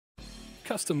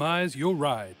Customize your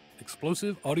ride.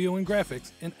 Xplosive Audio and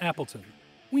Graphics in Appleton.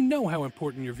 We know how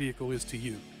important your vehicle is to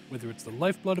you. Whether it's the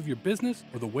lifeblood of your business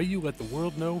or the way you let the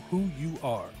world know who you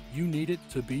are, you need it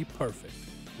to be perfect.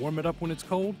 Warm it up when it's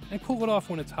cold and cool it off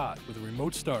when it's hot with a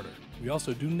remote starter. We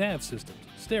also do nav systems,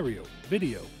 stereo,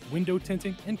 video, window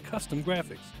tinting, and custom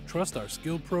graphics. Trust our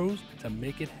skilled pros to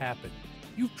make it happen.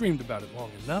 You've dreamed about it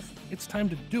long enough. It's time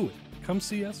to do it. Come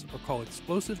see us or call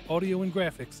Xplosive Audio and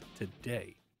Graphics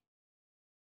today.